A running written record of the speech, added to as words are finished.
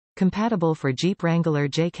Compatible for Jeep Wrangler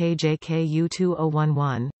JK JKU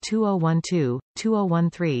 2011, 2012,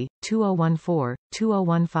 2013, 2014,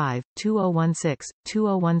 2015, 2016,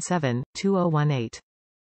 2017, 2018.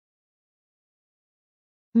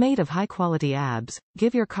 Made of high-quality ABS,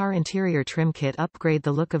 give your car interior trim kit upgrade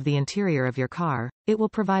the look of the interior of your car. It will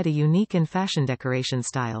provide a unique and fashion decoration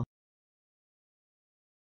style.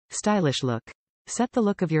 Stylish look. Set the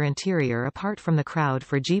look of your interior apart from the crowd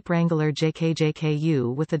for Jeep Wrangler JK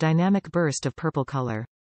JKU with the dynamic burst of purple color.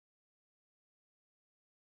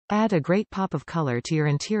 Add a great pop of color to your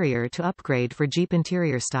interior to upgrade for Jeep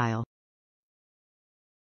interior style.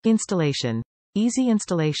 Installation. Easy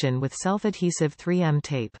installation with self-adhesive 3M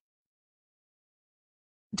tape.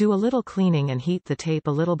 Do a little cleaning and heat the tape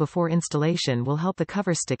a little before installation will help the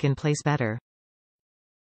cover stick in place better.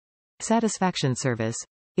 Satisfaction service.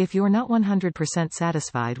 If you're not 100%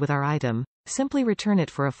 satisfied with our item, simply return it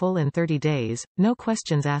for a full in 30 days, no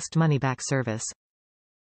questions asked money-back service.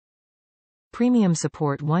 Premium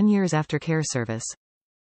support 1 year's aftercare service.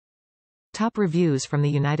 Top reviews from the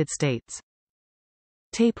United States.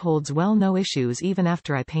 Tape holds well, no issues even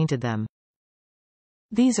after I painted them.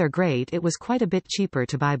 These are great. It was quite a bit cheaper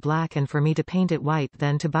to buy black and for me to paint it white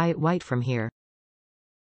than to buy it white from here.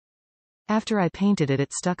 After I painted it,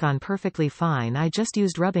 it stuck on perfectly fine. I just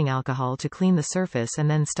used rubbing alcohol to clean the surface and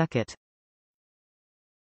then stuck it.